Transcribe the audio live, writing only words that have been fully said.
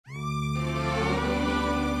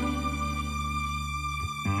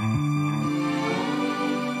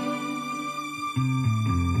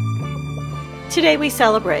Today we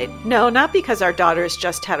celebrate. No, not because our daughters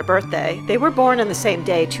just had a birthday. They were born on the same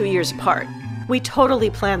day, 2 years apart. We totally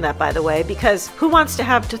planned that, by the way, because who wants to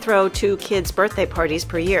have to throw 2 kids' birthday parties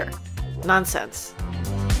per year? Nonsense.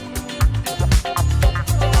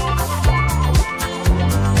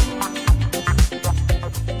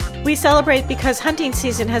 We celebrate because hunting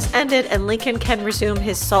season has ended and Lincoln can resume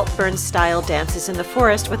his Saltburn-style dances in the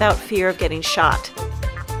forest without fear of getting shot.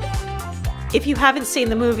 If you haven't seen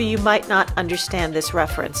the movie, you might not understand this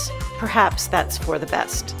reference. Perhaps that's for the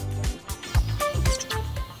best.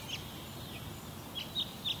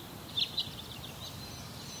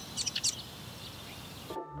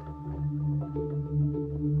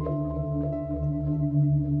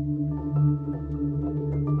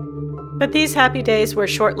 But these happy days were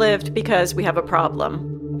short-lived because we have a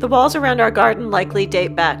problem. The walls around our garden likely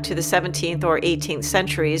date back to the 17th or 18th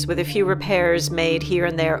centuries, with a few repairs made here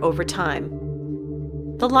and there over time.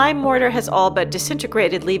 The lime mortar has all but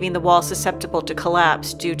disintegrated, leaving the wall susceptible to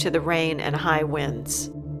collapse due to the rain and high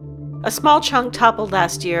winds. A small chunk toppled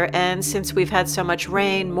last year, and since we've had so much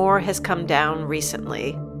rain, more has come down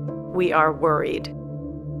recently. We are worried.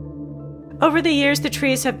 Over the years, the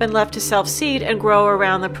trees have been left to self-seed and grow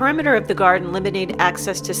around the perimeter of the garden, limiting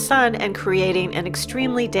access to sun and creating an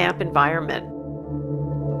extremely damp environment.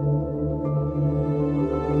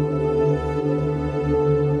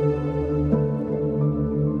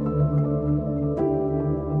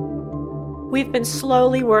 We've been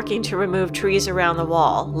slowly working to remove trees around the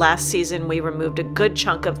wall. Last season, we removed a good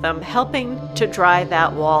chunk of them, helping to dry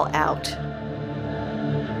that wall out.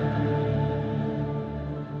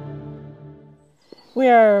 We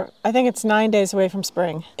are, I think it's 9 days away from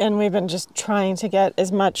spring, and we've been just trying to get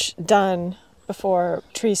as much done before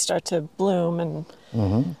trees start to bloom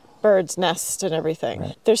and birds nest and everything.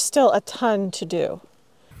 Right. There's still a ton to do.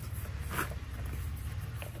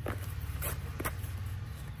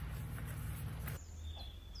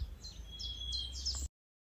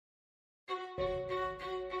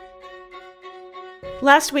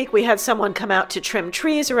 Last week we had someone come out to trim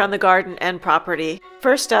trees around the garden and property.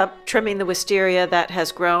 First up, trimming the wisteria that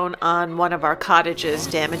has grown on one of our cottages,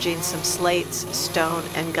 damaging some slates, stone,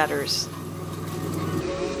 and gutters.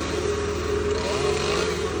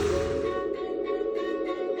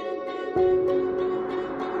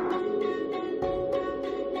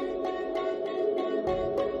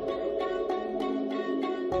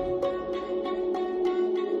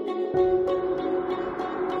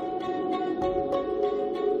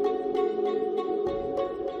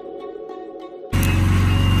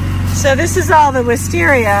 So this is all the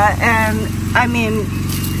wisteria, and I mean,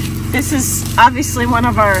 this is obviously one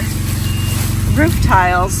of our roof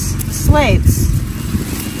tiles, slates.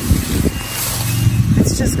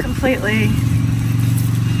 It's just completely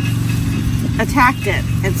attacked it.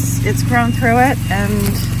 It's grown through it,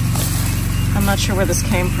 and I'm not sure where this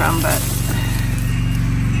came from, but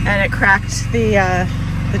and it cracked the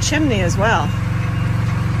chimney as well.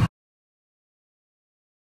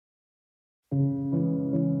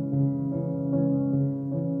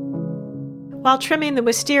 While trimming the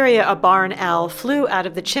wisteria, a barn owl flew out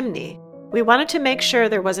of the chimney. We wanted to make sure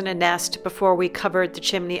there wasn't a nest before we covered the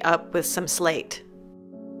chimney up with some slate.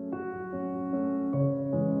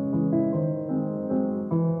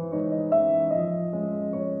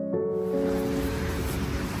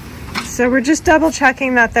 So we're just double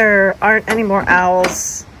checking that there aren't any more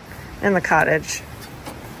owls in the cottage.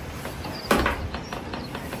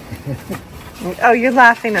 Oh, you're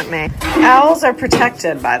laughing at me. Owls are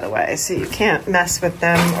protected, by the way, so you can't mess with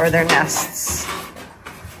them or their nests.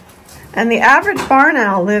 And the average barn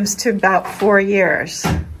owl lives to about 4 years.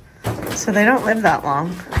 So they don't live that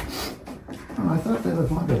long. Oh, I thought they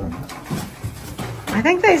lived longer than that. I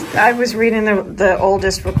think I was reading the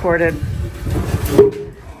oldest recorded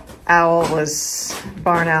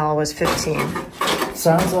barn owl was 15.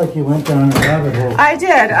 Sounds like you went down a rabbit hole. I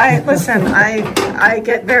did. Listen, I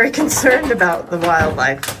get very concerned about the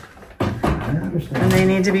wildlife. I understand. And they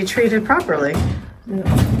need to be treated properly.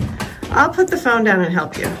 Yeah. I'll put the phone down and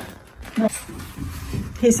help you. No.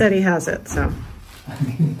 He said he has it, so.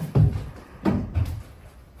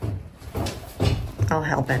 I'll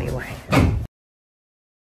help anyway.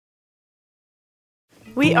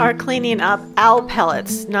 We are cleaning up owl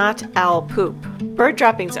pellets, not owl poop. Bird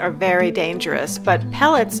droppings are very dangerous, but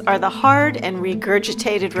pellets are the hard and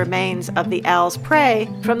regurgitated remains of the owl's prey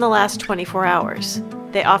from the last 24 hours.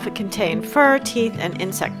 They often contain fur, teeth, and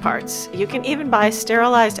insect parts. You can even buy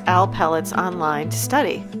sterilized owl pellets online to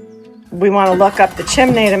study. We want to look up the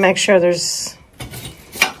chimney to make sure there's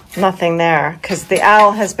nothing there, because the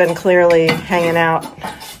owl has been clearly hanging out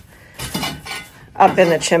up in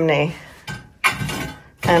the chimney.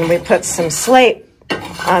 and we put some slate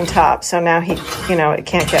on top, so now he, you know, it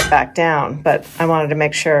can't get back down. But I wanted to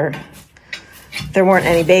make sure there weren't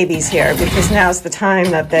any babies here, because now's the time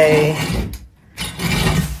that they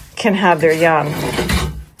can have their young.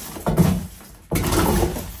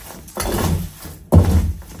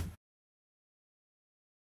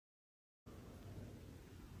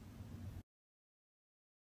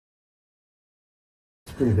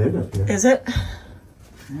 It's pretty big up here. Is it?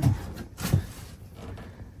 Yeah.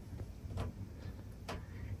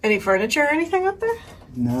 Any furniture or anything up there?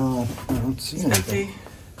 No, I don't see It's anything. empty.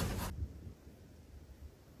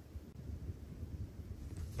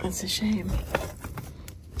 That's a shame.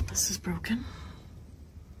 This is broken.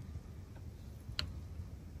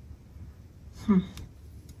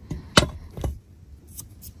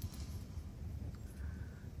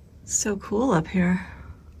 It's so cool up here.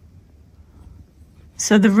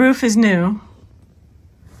 So the roof is new,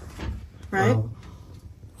 right?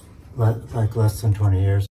 Well, like less than 20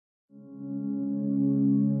 years.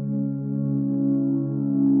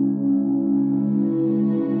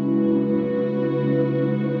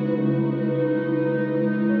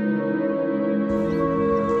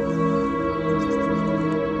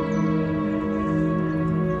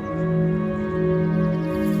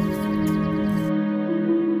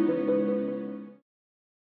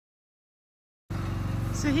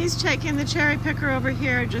 So he's taking the cherry picker over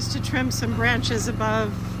here just to trim some branches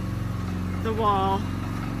above the wall.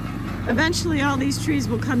 Eventually all these trees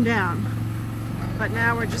will come down, but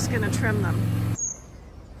now we're just going to trim them.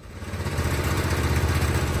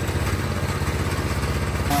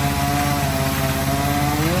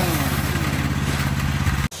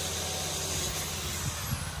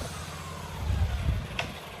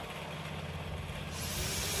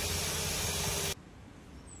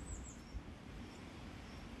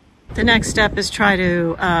 The next step is try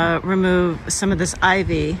to remove some of this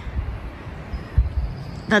ivy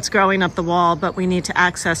that's growing up the wall, but we need to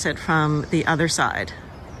access it from the other side.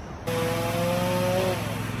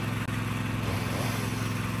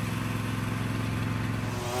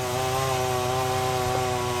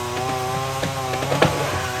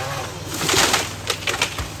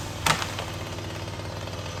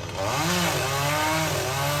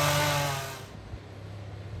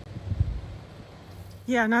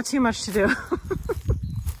 Yeah, not too much to do.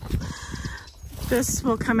 This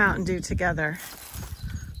will come out and do together.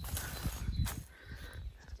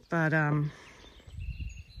 But,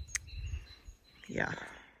 yeah.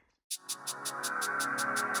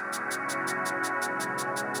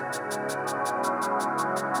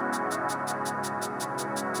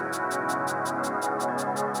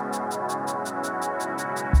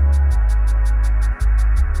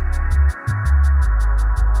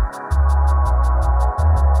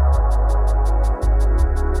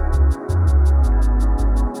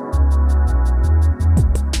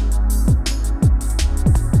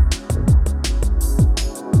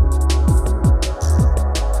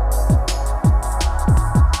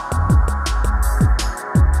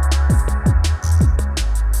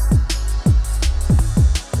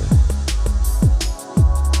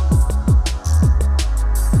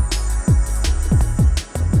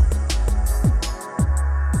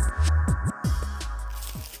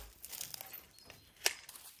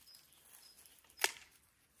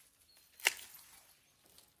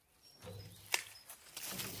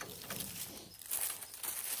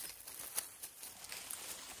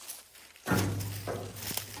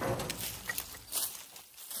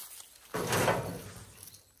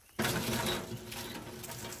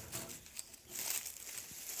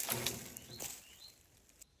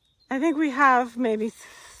 I think we have maybe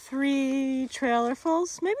 3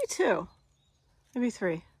 trailerfuls, maybe 2, maybe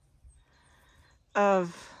 3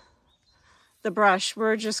 of the brush.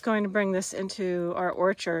 We're just going to bring this into our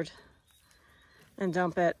orchard and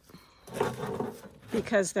dump it,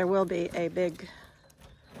 because there will be a big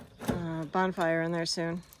bonfire in there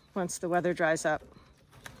soon once the weather dries up.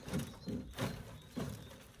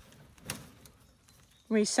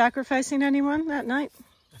 Were you sacrificing anyone that night?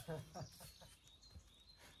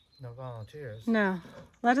 No volunteers. No.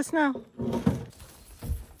 Let us know.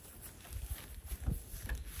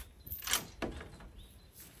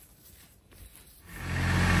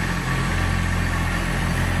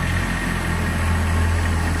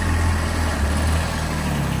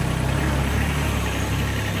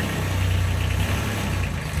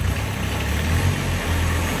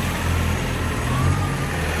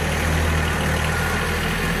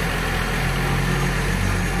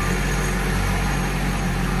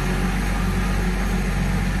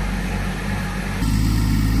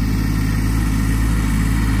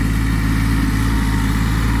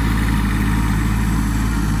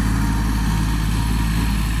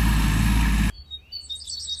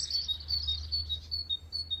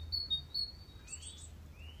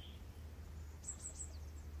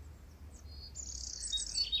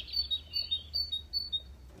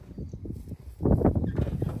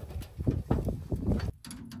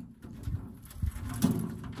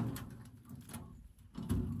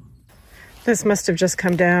 This must have just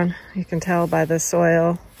come down. You can tell by the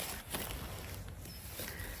soil.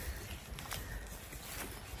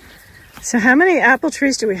 So how many apple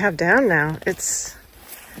trees do we have down now? It's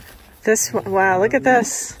this one. Wow, look at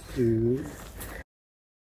this. 2.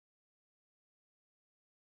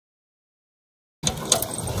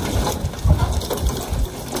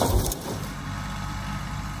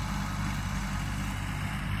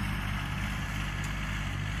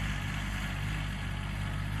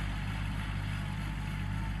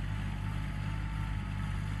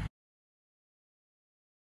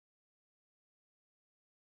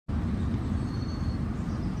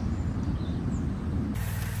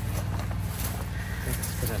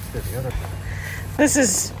 This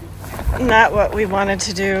is not what we wanted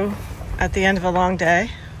to do at the end of a long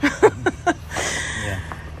day. Yeah.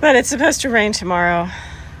 But it's supposed to rain tomorrow.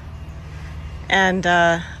 And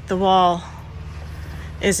the wall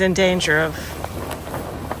is in danger of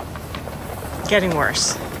getting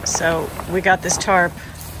worse. So we got this tarp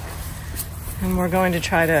and we're going to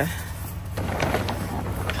try to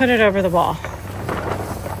put it over the wall.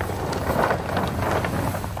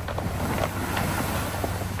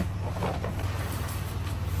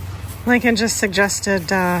 Lincoln just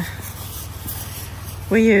suggested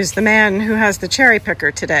we use the man who has the cherry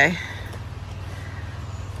picker today.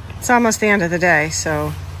 It's almost the end of the day,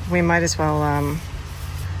 so we might as well,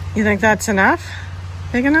 you think that's enough?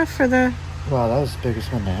 Big enough for the... Well, that was the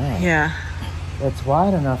biggest one they had. Yeah. It's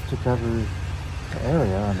wide enough to cover the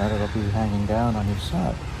area, and that it'll be hanging down on each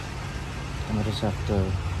side. And we'll just have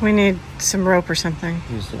to We need some rope or something.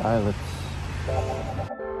 use the eyelets.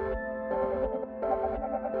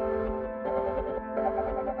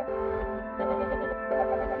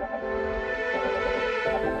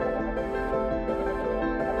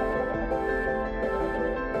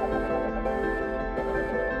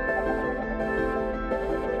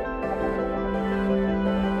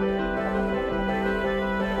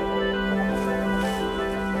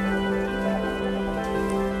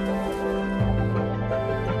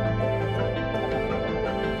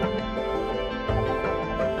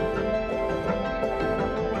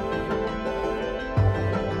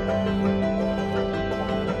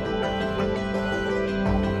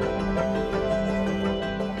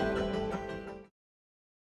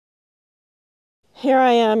 Here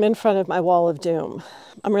I am in front of my wall of doom.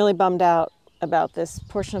 I'm really bummed out about this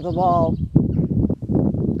portion of the wall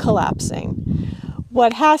collapsing.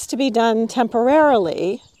 What has to be done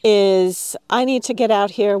temporarily is I need to get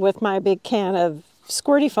out here with my big can of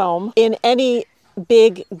squirty foam. In any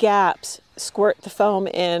big gaps, squirt the foam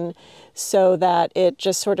in so that it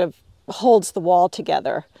just sort of holds the wall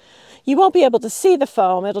together. You won't be able to see the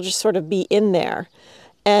foam, it'll just sort of be in there.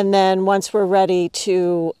 And then once we're ready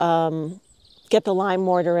to get the lime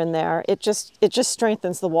mortar in there, it just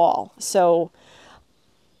strengthens the wall. So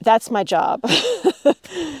that's my job.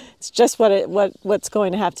 It's just what's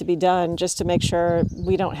going to have to be done just to make sure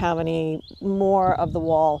we don't have any more of the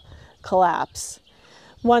wall collapse.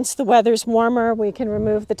 Once the weather's warmer, we can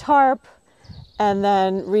remove the tarp and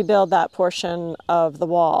then rebuild that portion of the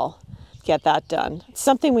wall. Get that done. It's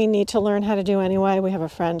something we need to learn how to do anyway. We have a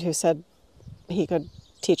friend who said he could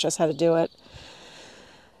teach us how to do it.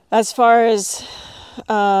 As far as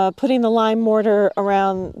putting the lime mortar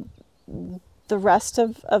around the rest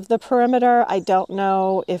of the perimeter, I don't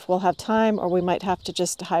know if we'll have time or we might have to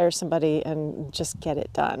just hire somebody and just get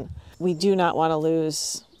it done. We do not want to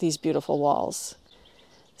lose these beautiful walls.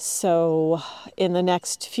 So in the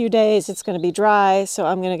next few days it's going to be dry, so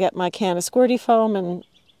I'm going to get my can of squirty foam and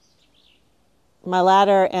my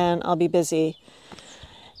ladder and I'll be busy.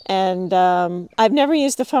 And I've never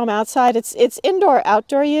used the foam outside. It's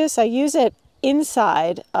indoor-outdoor use. I use it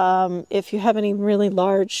inside if you have any really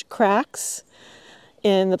large cracks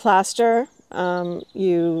in the plaster.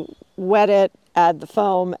 You wet it, add the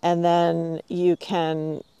foam, and then you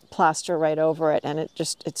can plaster right over it, and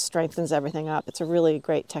it strengthens everything up. It's a really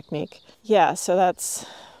great technique. Yeah, so that's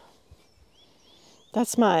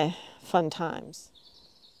my fun times.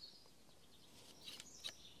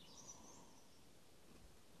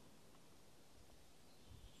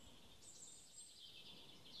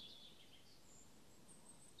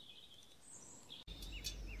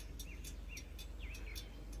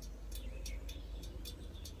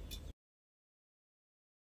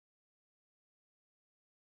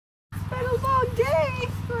 It's been a long day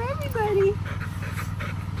for everybody.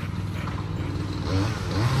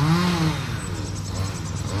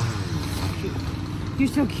 You're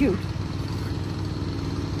so cute.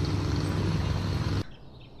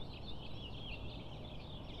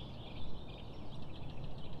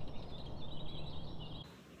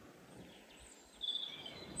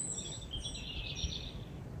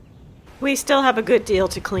 We still have a good deal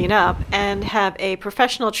to clean up and have a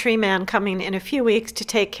professional tree man coming in a few weeks to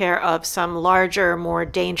take care of some larger, more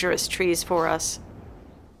dangerous trees for us.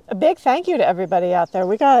 A big thank you to everybody out there.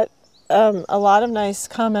 We got a lot of nice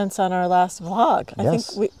comments on our last vlog. I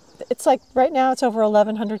think it's like right now it's over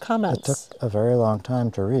 1,100 comments. It took a very long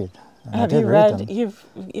time to read. And have I did you read them. you've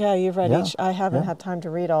read each. I haven't had time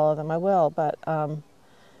to read all of them. I will, but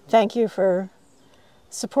thank you for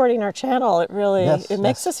supporting our channel. It really it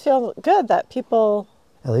makes us feel good that people,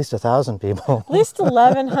 at least 1,000 people, at least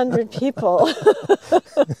 1,100 people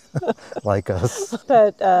like us.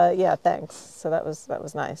 But yeah, thanks. So that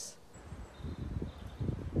was nice.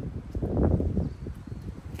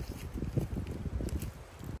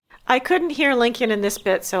 I couldn't hear Lincoln in this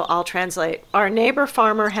bit, so I'll translate. Our neighbor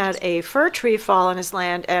farmer had a fir tree fall on his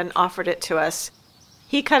land and offered it to us.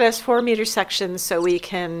 He cut us 4-meter sections so we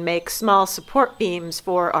can make small support beams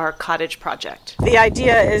for our cottage project. The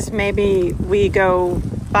idea is maybe we go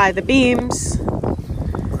buy the beams.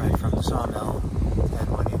 Right from the sawmill,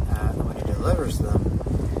 and when he delivers them,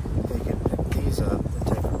 they can pick these up and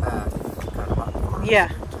take them back and cut them up for us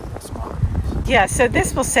into the smaller pieces. Yeah, so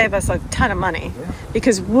this will save us a ton of money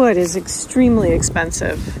because wood is extremely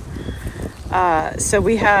expensive. So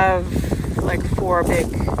we have like 4 big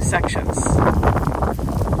sections.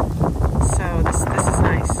 So this is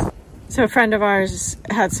nice. So a friend of ours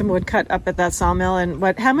had some wood cut up at that sawmill, and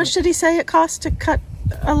how much did he say it cost to cut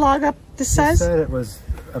a log up this size? He said it was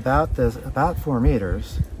about 4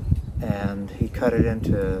 meters, and he cut it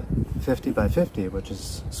into 50 by 50, which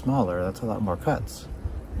is smaller. That's a lot more cuts.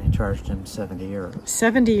 And he charged him 70 euros.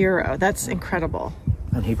 70 euro. That's incredible.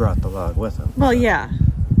 And he brought the log with him. Well, yeah.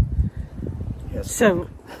 Yes. So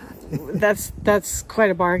that's quite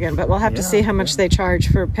a bargain, but we'll have to see how much they charge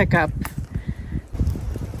for pickup.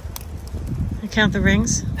 I count the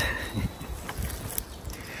rings.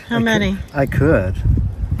 How many? I could.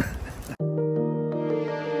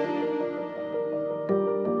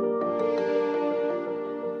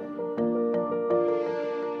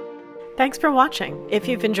 Thanks for watching. If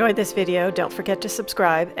you've enjoyed this video, don't forget to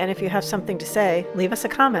subscribe, and if you have something to say, leave us a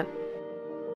comment.